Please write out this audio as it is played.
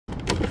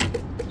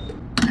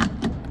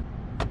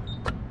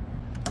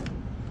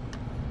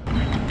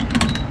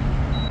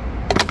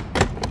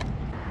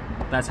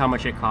that's how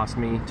much it cost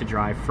me to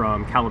drive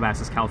from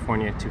Calabasas,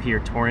 California to here,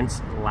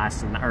 Torrance,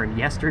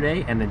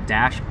 yesterday, and then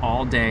dash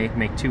all day,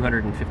 make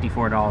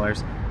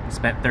 $254. I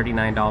spent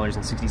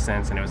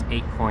 $39.60, and it was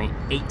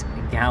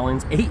 8.8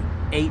 gallons,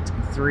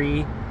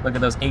 883. Look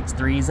at those 8s,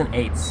 3s, and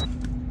 8s.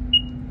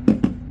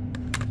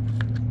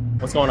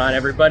 What's going on,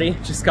 everybody?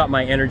 Just got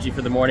my energy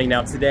for the morning.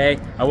 Now today,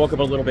 I woke up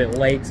a little bit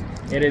late.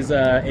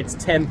 It's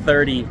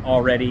 10:30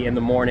 already in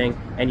the morning,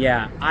 and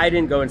yeah, I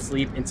didn't go and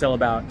sleep until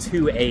about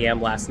 2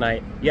 a.m. last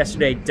night.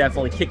 Yesterday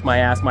definitely kicked my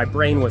ass. My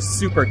brain was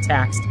super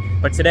taxed.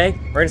 But today,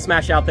 we're gonna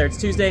smash out there. It's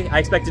Tuesday. I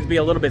expect it to be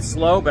a little bit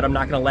slow, but I'm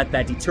not gonna let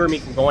that deter me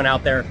from going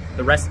out there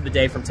the rest of the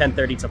day from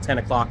 10:30 till 10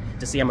 o'clock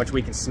to see how much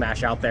we can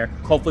smash out there.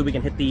 Hopefully we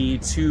can hit the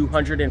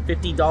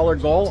 $250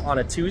 goal on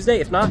a Tuesday.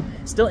 If not,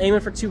 still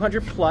aiming for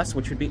 200 plus,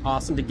 which would be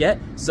awesome to get.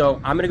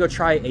 So I'm gonna go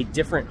try a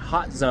different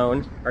hot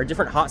zone, or a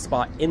different hot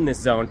spot in this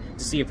zone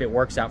to see if it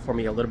works out for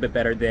me a little bit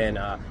better than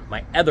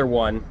my other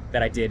one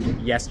that I did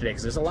yesterday.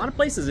 Because there's a lot of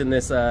places in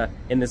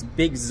this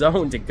big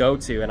zone to go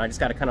to, and I just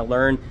gotta kind of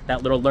learn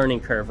that little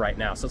learning curve right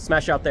now. So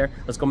smash out there,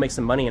 let's go make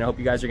some money, and I hope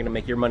you guys are gonna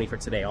make your money for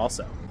today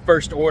also.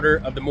 First order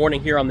of the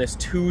morning here on this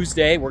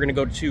Tuesday, we're gonna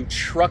go to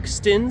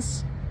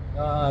Truxton's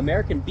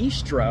American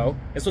Bistro.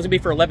 This one's gonna be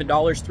for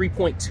 $11,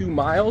 3.2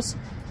 miles.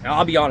 Now,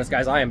 I'll be honest,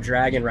 guys, I am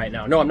dragging right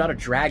now. No, I'm not a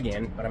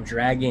dragon, but I'm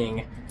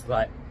dragging,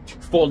 but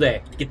full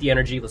day. Get the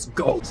energy, let's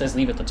go. It says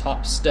leave at the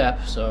top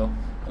step, so,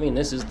 I mean,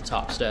 this is the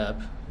top step.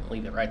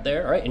 Leave it right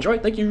there. All right, enjoy,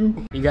 thank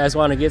you. You guys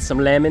wanna get some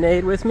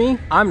lemonade with me?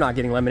 I'm not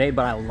getting lemonade,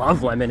 but I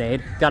love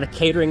lemonade. Got a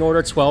catering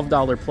order,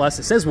 $12 plus.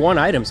 It says one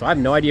item, so I have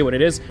no idea what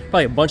it is.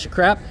 Probably a bunch of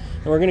crap.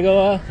 And we're gonna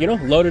go, you know,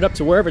 load it up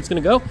to wherever it's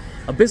gonna go.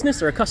 A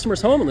business or a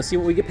customer's home, and let's see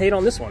what we get paid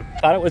on this one.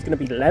 Thought it was gonna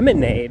be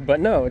lemonade, but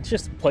no, it's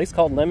just a place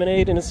called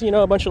Lemonade, and it's, you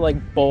know, a bunch of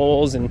like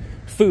bowls and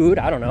food.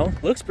 I don't know.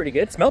 Looks pretty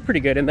good. Smelled pretty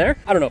good in there.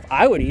 I don't know if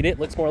I would eat it.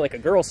 Looks more like a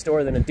girl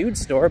store than a dude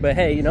store, but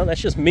hey, you know,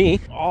 that's just me.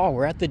 Oh,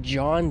 we're at the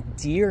John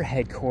Deere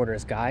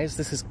headquarters, guys.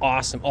 This is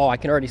awesome. Oh, I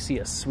can already see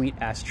a sweet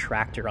ass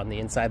tractor on the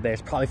inside there.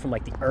 It's probably from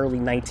like the early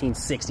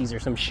 1960s or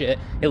some shit.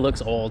 It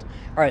looks old.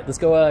 All right, let's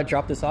go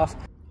drop this off.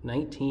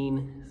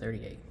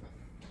 1938.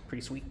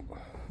 Pretty sweet.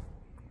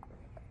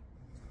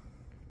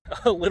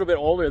 A little bit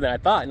older than I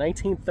thought.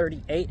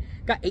 1938.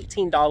 Got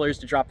 $18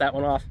 to drop that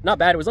one off. Not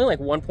bad. It was only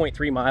like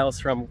 1.3 miles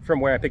from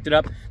where I picked it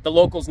up. The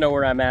locals know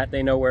where I'm at.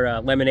 They know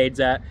where Lemonade's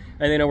at,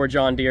 and they know where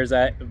John Deere's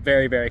at.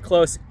 Very, very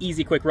close.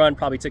 Easy, quick run.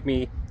 Probably took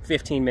me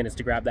 15 minutes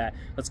to grab that.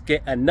 Let's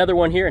get another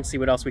one here and see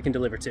what else we can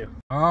deliver to.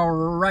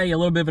 Alrighty, a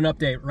little bit of an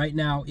update. Right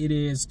now it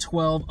is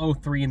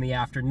 12:03 in the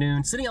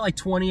afternoon. Sitting at like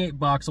 28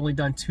 bucks. Only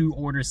done 2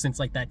 orders since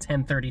like that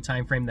 10:30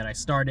 time frame that I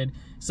started.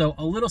 So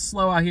a little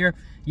slow out here.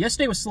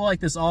 Yesterday was slow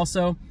like this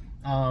also.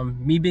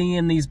 Me being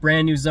in these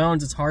brand new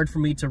zones, it's hard for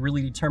me to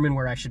really determine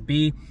where I should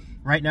be.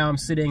 Right now I'm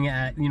sitting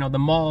at, you know, the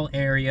mall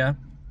area,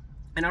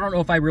 and I don't know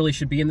if I really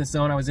should be in this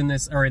zone. I was in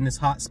this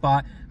hot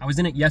spot. I was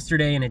in it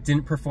yesterday and it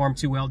didn't perform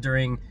too well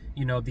during,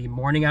 you know, the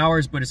morning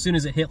hours, but as soon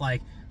as it hit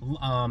like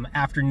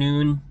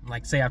afternoon,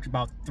 like say after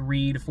about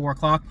 3 to 4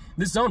 o'clock,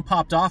 this zone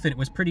popped off and it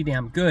was pretty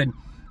damn good.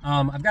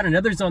 I've got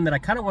another zone that I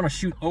kind of want to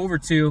shoot over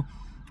to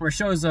where it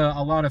shows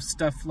a lot of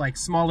stuff like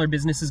smaller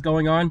businesses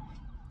going on.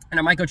 And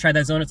I might go try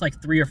that zone. It's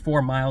like 3 or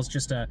 4 miles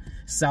just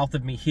south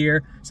of me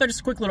here. So just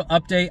a quick little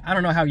update. I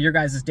don't know how your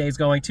guys' day's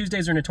going.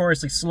 Tuesdays are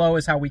notoriously slow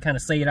is how we kind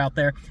of say it out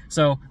there.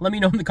 So let me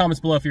know in the comments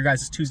below if your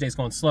guys' Tuesday's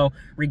going slow.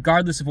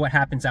 Regardless of what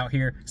happens out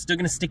here, still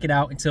gonna stick it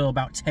out until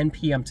about 10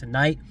 p.m.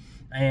 tonight.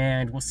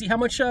 And we'll see how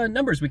much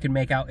numbers we can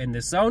make out in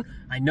this zone.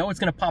 I know it's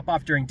gonna pop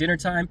off during dinner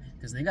time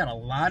because they got a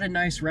lot of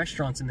nice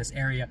restaurants in this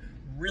area,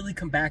 really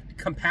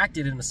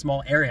compacted in a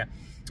small area.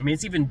 I mean,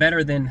 it's even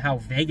better than how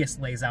Vegas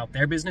lays out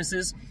their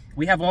businesses.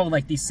 We have all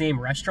like these same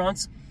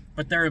restaurants,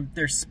 but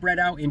they're spread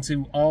out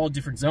into all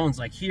different zones.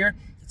 Like here,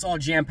 it's all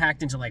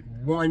jam-packed into like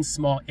one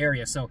small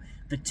area. So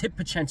the tip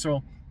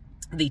potential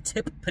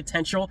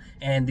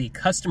and the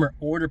customer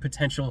order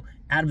potential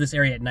out of this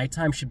area at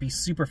nighttime should be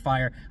super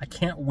fire. I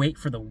can't wait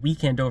for the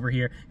weekend over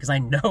here because I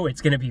know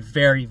it's gonna be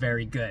very,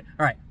 very good.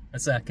 All right.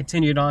 Let's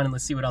continue it on and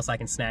let's see what else I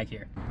can snag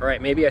here. All right,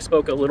 maybe I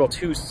spoke a little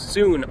too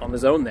soon on the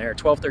zone there.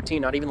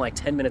 12:13, not even like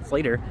 10 minutes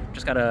later.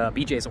 Just got a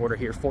BJ's order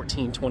here,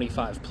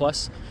 14.25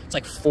 plus. It's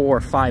like 4 or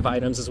 5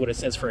 items is what it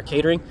says for a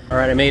catering. All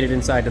right, I made it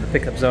inside to the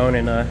pickup zone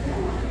and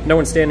no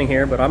one's standing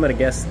here, but I'm gonna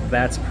guess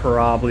that's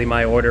probably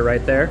my order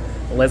right there.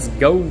 Let's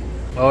go.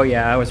 Oh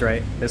yeah, I was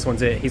right. This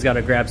one's it. He's got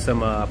to grab some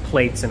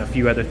plates and a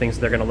few other things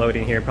they're gonna load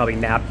in here, probably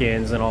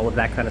napkins and all of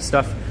that kind of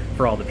stuff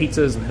for all the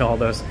pizzas, and all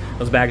those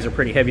bags are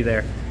pretty heavy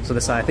there. So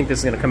this, I think this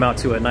is gonna come out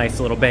to a nice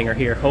little banger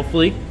here,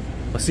 hopefully.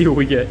 Let's see what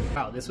we get.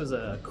 Wow, this was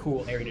a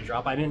cool area to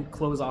drop. I didn't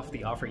close off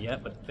the offer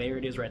yet, but there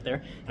it is right there.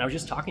 And I was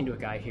just talking to a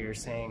guy here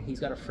saying he's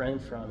got a friend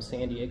from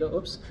San Diego.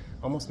 Oops,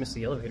 almost missed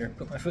the elevator.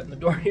 Put my foot in the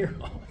door here.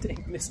 Oh,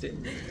 dang, missed it.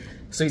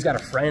 So he's got a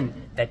friend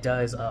that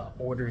does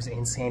orders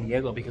in San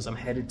Diego because I'm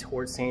headed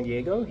towards San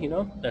Diego, you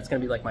know? That's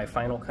gonna be like my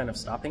final kind of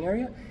stopping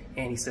area.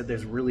 And he said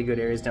there's really good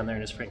areas down there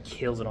and his friend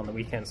kills it on the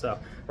weekend. So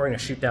we're gonna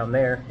shoot down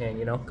there and,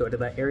 you know, go to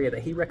that area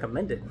that he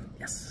recommended.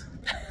 Yes.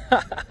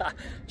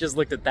 Just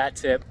looked at that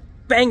tip.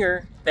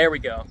 banger. There we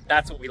go.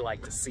 That's what we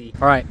like to see.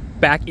 All right,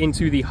 back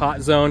into the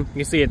hot zone.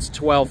 You can see it's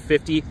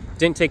 12:50.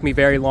 Didn't take me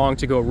very long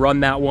to go run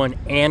that one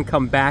and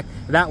come back.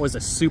 That was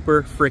a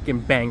super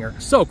freaking banger.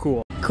 So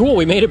cool. Cool,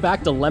 we made it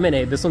back to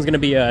Lemonade. This one's gonna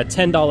be a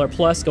 $10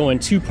 plus going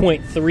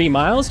 2.3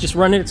 miles. Just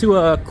running it to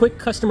a quick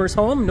customer's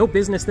home. No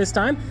business this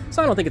time.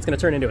 So I don't think it's gonna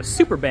turn into a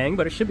super bang,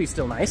 but it should be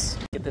still nice.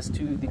 Get this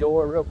to the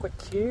door real quick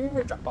here.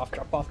 Drop off,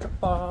 drop off,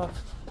 drop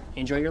off.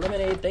 Enjoy your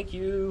lemonade, thank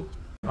you.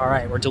 All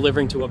right, we're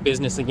delivering to a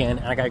business again,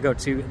 and I gotta go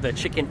to the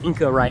Chicken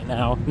Inca right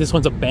now. This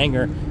one's a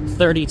banger,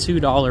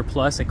 $32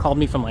 plus. It called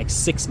me from like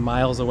 6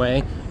 miles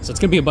away, so it's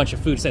gonna be a bunch of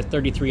food. It said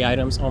 33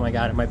 items. Oh my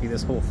God, it might be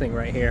this whole thing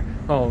right here.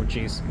 Oh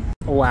geez.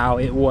 Wow,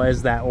 it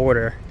was that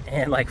order,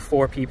 and like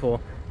 4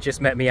 people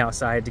just met me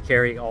outside to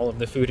carry all of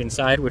the food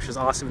inside, which was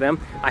awesome of them.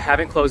 I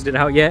haven't closed it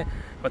out yet,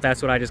 but that's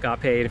what I just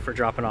got paid for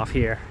dropping off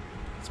here.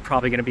 It's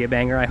probably gonna be a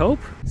banger, I hope.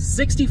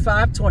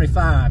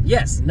 65.25,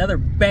 yes, another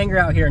banger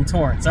out here in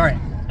Torrance. All right.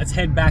 Let's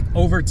head back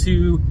over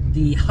to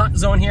the hot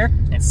zone here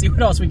and see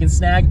what else we can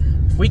snag.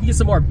 If we can get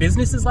some more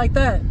businesses like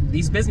that,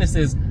 these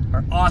businesses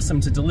are awesome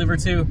to deliver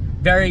to.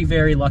 Very,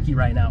 very lucky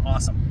right now,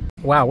 awesome.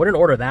 Wow, what an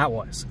order that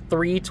was.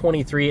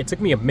 $3.23, it took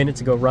me a minute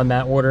to go run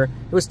that order.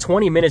 It was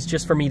 20 minutes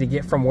just for me to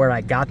get from where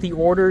I got the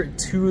order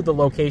to the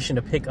location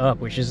to pick up,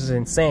 which is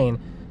insane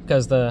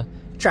because the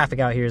traffic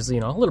out here is,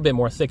 you know, a little bit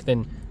more thick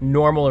than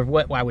normal or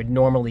what I would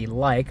normally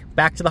like.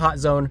 Back to the hot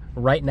zone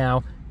right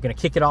now. Gonna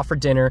kick it off for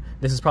dinner.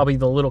 This is probably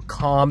the little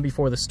calm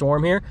before the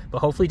storm here, but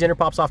hopefully dinner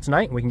pops off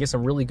tonight and we can get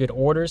some really good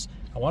orders.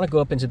 I want to go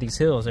up into these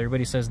hills.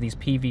 Everybody says these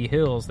PV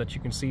hills that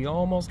you can see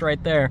almost right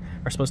there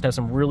are supposed to have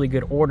some really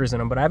good orders in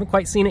them, but I haven't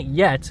quite seen it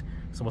yet,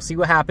 so we'll see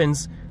what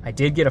happens. I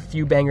did get a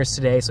few bangers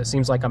today, so it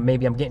seems like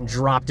maybe I'm getting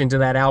dropped into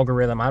that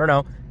algorithm. I don't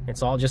know.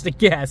 It's all just a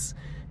guess,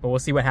 but we'll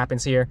see what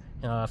happens here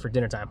for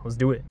dinner time. Let's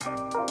do it.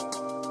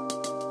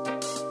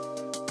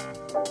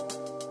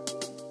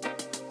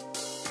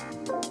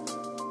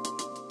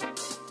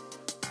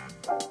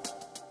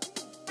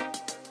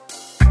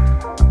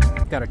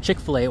 Got a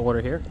Chick-fil-A order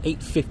here,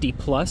 $8.50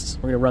 plus.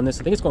 We're gonna run this.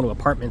 I think it's going to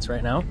apartments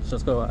right now. So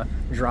let's go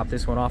drop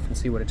this one off and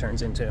see what it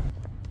turns into.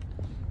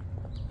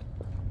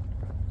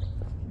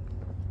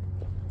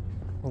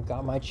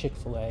 Got my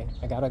Chick-fil-A.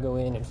 I gotta go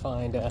in and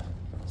find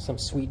some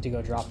suite to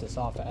go drop this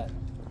off at.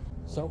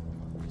 So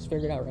let's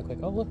figure it out real quick.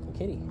 Oh look, a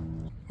kitty.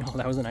 Oh,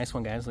 that was a nice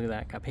one, guys. Look at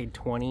that. Got paid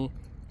 20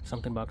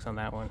 something bucks on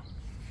that one.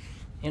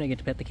 And I get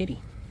to pet the kitty.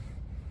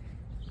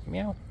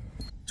 Meow.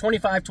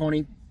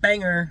 25.20.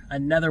 Banger,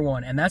 another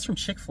one, and that's from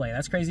Chick-fil-A.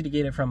 That's crazy to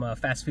get it from a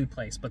fast food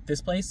place, but this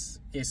place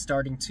is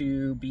starting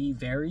to be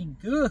very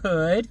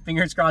good.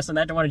 Fingers crossed on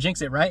that, don't want to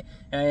jinx it, right?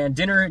 And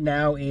dinner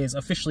now is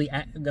officially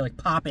like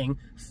popping,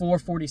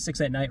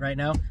 4:46 at night right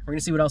now. We're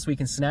gonna see what else we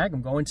can snag.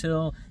 I'm going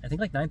till, I think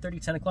like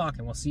 9:30, 10 o'clock,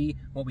 and we'll see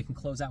what we can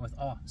close out with.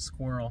 Oh,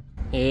 squirrel.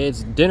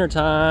 It's dinner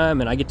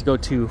time, and I get to go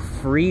to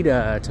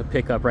Frida to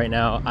pick up right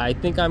now. I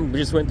think I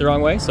just went the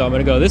wrong way, so I'm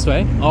gonna go this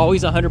way.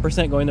 Always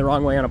 100% going the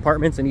wrong way on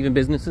apartments and even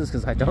businesses,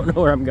 because I don't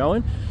know where I'm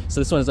going.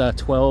 So this one's a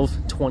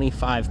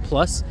 $12.25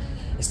 plus.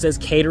 It says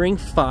catering,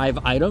 5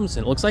 items,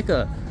 and it looks like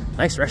a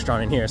nice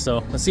restaurant in here.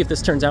 So let's see if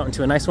this turns out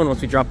into a nice one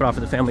once we drop it off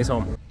at the family's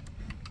home.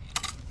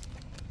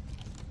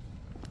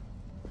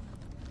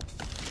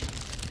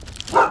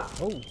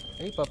 Oh,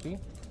 hey puppy.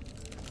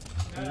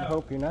 I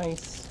hope you're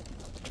nice.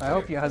 I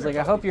hope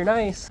you're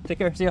nice. Take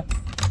care, see ya.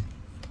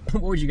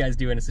 What would you guys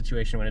do in a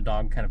situation when a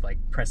dog kind of like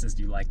presses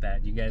you like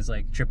that? Do you guys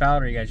like trip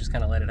out, or you guys just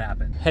kind of let it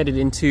happen? Headed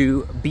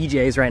into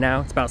BJ's right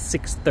now. It's about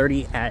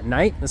 6:30 at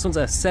night. This one's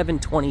a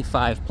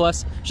 $7.25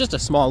 plus. Just a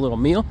small little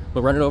meal.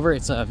 We'll run it over.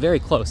 It's very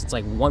close. It's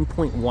like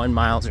 1.1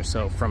 miles or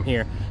so from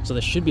here. So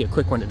this should be a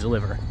quick one to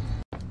deliver.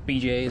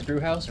 BJ's Brew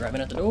House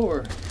arriving at the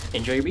door.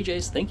 Enjoy your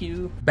BJ's, thank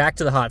you. Back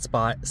to the hot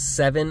spot,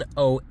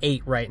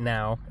 7:08 right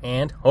now,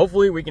 and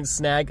hopefully we can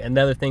snag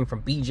another thing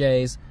from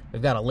BJ's.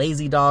 We've got a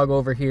Lazy Dog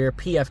over here,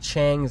 PF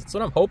Chang's. That's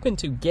what I'm hoping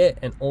to get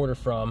an order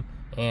from,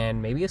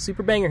 and maybe a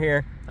super banger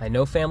here. I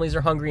know families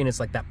are hungry, and it's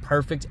like that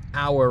perfect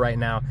hour right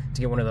now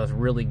to get one of those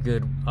really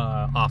good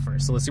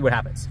offers. So let's see what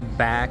happens.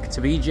 Back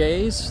to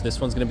BJ's. This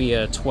one's gonna be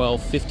a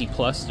 $12.50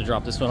 plus to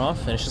drop this one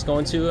off, and it's just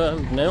going to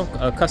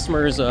a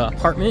customer's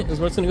apartment is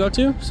what it's gonna go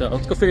to. So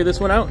let's go figure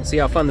this one out and see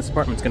how fun this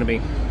apartment's gonna be.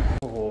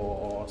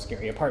 Oh,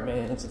 scary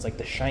apartments. It's like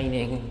The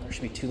Shining. There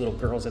should be 2 little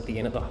girls at the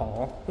end of the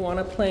hall who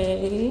wanna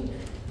play.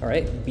 All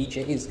right,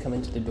 BJ's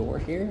coming to the door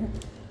here.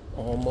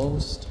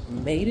 Almost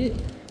made it.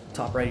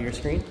 Top right of your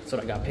screen. That's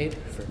what I got paid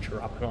for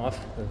dropping off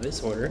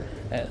this order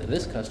at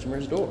this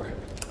customer's door.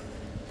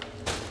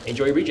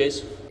 Enjoy your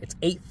BJ's. It's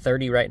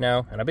 8:30 right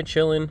now, and I've been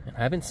chilling, and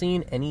I haven't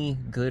seen any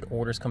good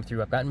orders come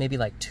through. I've gotten maybe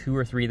like 2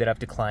 or 3 that I've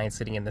declined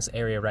sitting in this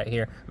area right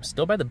here. I'm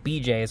still by the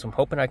BJ's, so I'm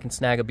hoping I can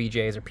snag a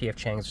BJ's or PF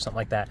Chang's or something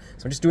like that.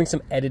 So I'm just doing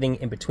some editing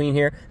in between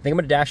here. I think I'm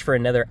gonna dash for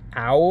another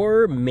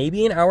hour,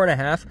 maybe an hour and a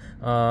half,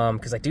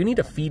 because I do need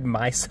to feed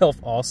myself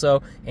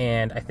also,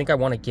 and I think I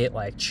wanna get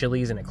like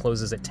Chili's, and it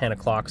closes at 10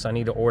 o'clock, so I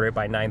need to order it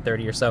by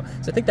 9:30 or so.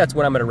 So I think that's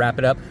when I'm gonna wrap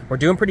it up. We're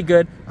doing pretty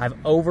good. I've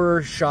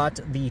overshot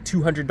the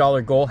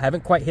 $200 goal.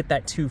 Haven't quite hit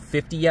that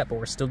 $250 yet, but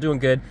we're still doing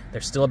good.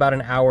 There's still about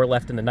an hour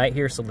left in the night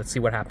here, so let's see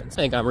what happens.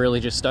 I think I'm really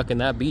just stuck in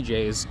that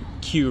BJ's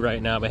queue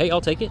right now, but hey,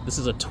 I'll take it. This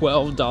is a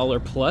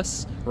 $12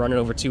 plus running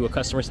over to a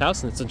customer's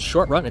house, and it's a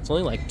short run. It's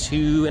only like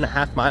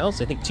 2.5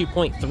 miles. I think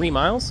 2.3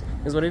 miles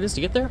is what it is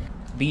to get there.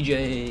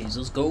 BJ's,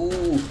 let's go.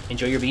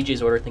 Enjoy your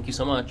BJ's order, thank you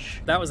so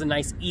much. That was a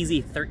nice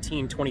easy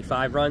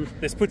 13:25 run.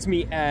 This puts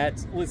me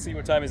at, let's see,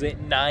 what time is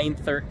it?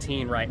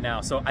 9:13 right now.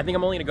 So I think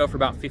I'm only gonna go for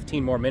about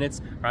 15 more minutes,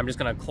 or I'm just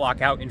gonna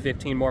clock out in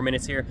 15 more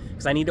minutes here,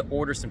 because I need to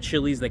order some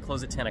Chili's. They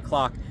close at 10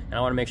 o'clock, and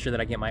I wanna make sure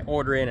that I get my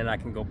order in and I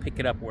can go pick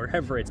it up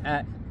wherever it's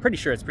at. Pretty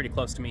sure it's pretty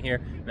close to me here.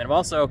 And then I've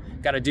also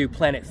gotta do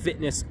Planet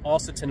Fitness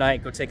also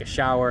tonight, go take a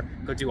shower,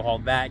 go do all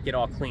that, get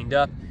all cleaned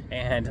up.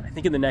 And I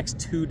think in the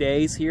next 2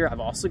 days here, I've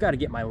also got to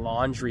get my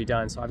laundry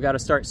done. So I've got to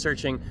start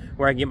searching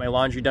where I can get my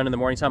laundry done in the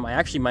morning time. I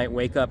actually might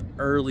wake up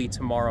early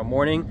tomorrow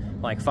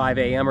morning, like 5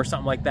 a.m. or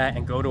something like that,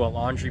 and go to a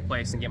laundry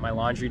place and get my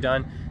laundry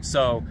done.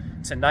 So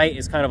tonight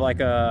is kind of like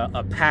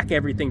a pack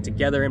everything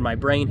together in my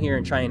brain here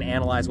and try and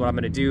analyze what I'm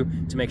going to do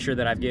to make sure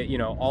that I get, you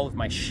know, all of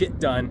my shit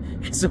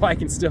done so I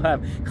can still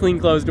have clean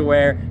clothes to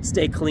wear,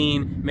 stay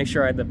clean, make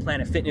sure the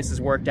Planet Fitness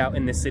is worked out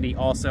in this city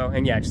also,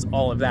 and yeah, just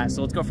all of that. So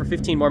let's go for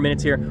 15 more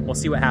minutes here. We'll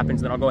see what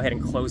happens, then I'll go ahead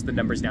and close the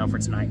numbers down for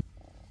tonight.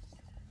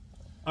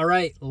 All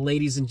right,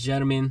 ladies and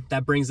gentlemen,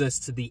 that brings us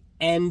to the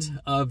end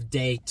of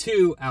day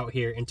 2 out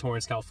here in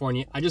Torrance,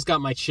 California. I just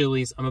got my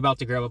Chili's. I'm about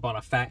to grab up on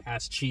a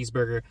fat-ass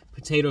cheeseburger,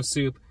 potato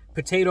soup,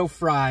 potato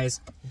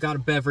fries, got a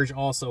beverage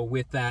also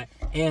with that,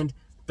 and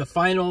the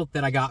final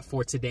that I got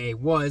for today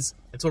was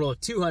a total of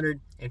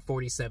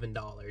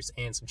 $247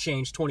 and some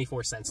change,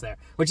 24 cents there,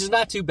 which is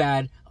not too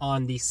bad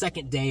on the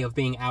second day of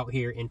being out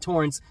here in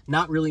Torrance,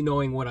 not really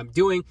knowing what I'm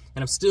doing,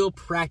 and I'm still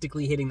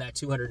practically hitting that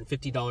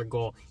 $250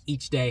 goal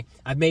each day.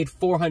 I've made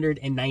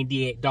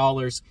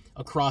 $498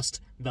 across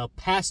the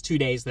past 2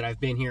 days that I've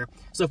been here.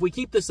 So if we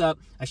keep this up,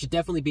 I should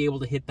definitely be able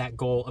to hit that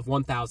goal of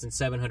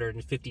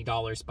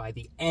 $1,750 by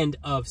the end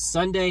of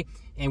Sunday.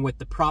 And with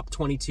the Prop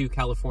 22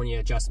 California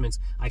adjustments,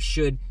 I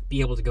should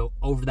be able to go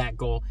over that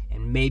goal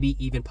and maybe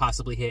even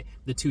possibly hit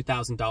the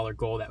 $2,000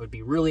 goal. That would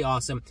be really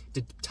awesome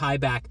to tie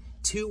back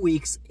 2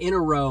 weeks in a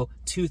row,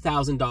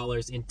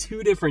 $2,000 in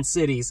 2 different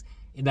cities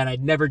that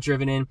I'd never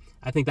driven in.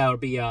 I think that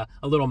would be a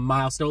little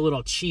milestone, a little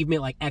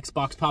achievement, like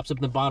Xbox pops up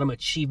in the bottom,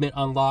 achievement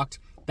unlocked.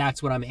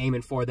 That's what I'm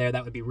aiming for there.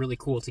 That would be really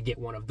cool to get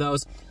one of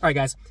those. All right,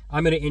 guys,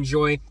 I'm going to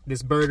enjoy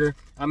this burger.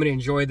 I'm going to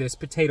enjoy this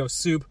potato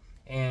soup,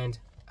 and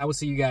I will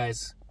see you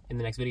guys in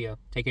the next video.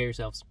 Take care of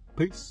yourselves.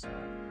 Peace.